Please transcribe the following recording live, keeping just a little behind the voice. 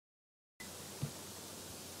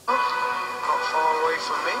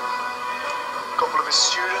his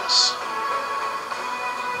students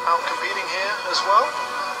out competing here as well.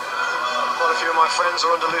 Quite a few of my friends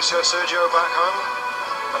are under Lucio Sergio back home.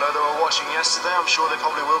 I know they were watching yesterday, I'm sure they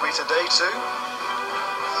probably will be today too.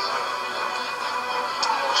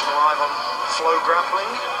 Watching live on Flow Grappling,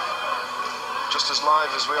 just as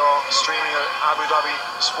live as we are streaming at Abu Dhabi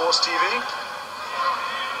Sports TV.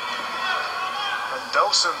 And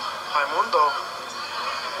Delson, Raimundo,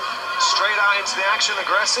 straight out into the action,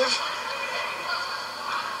 aggressive.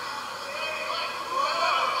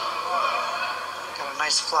 Got a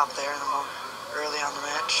nice flop there in the moment, early on the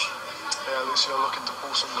match. Yeah, Lucio looking to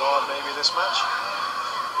pull some guard maybe this match.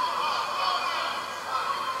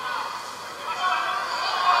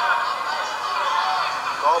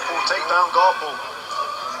 Guard pull, takedown, guard pull.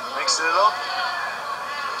 Mixing it up.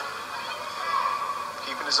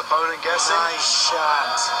 Keeping his opponent guessing. Nice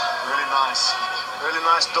shot. Really nice. Really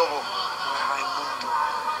nice double. Raimundo.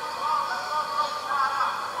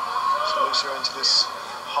 So Lucio into this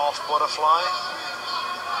half butterfly.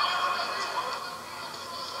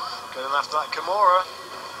 Getting after that Kimura.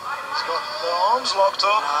 He's got the arms locked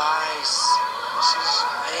up. Nice. This is...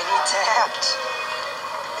 And he tapped.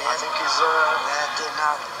 I think he's... That did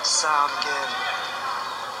not sound good.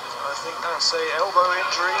 I think that's a elbow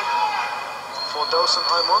injury for Delson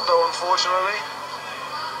Raimundo, unfortunately.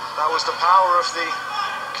 That was the power of the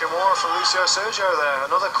Kimura from Lucio Sergio there.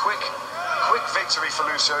 Another quick victory for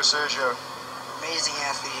Lucio Sergio. Amazing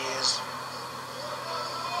athlete he is.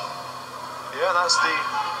 Yeah, that's the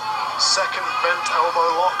second bent elbow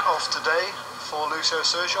lock of today for Lucio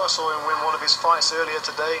Sergio. I saw him win one of his fights earlier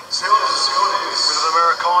today with an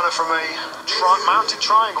Americana from a mounted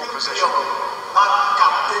triangle position.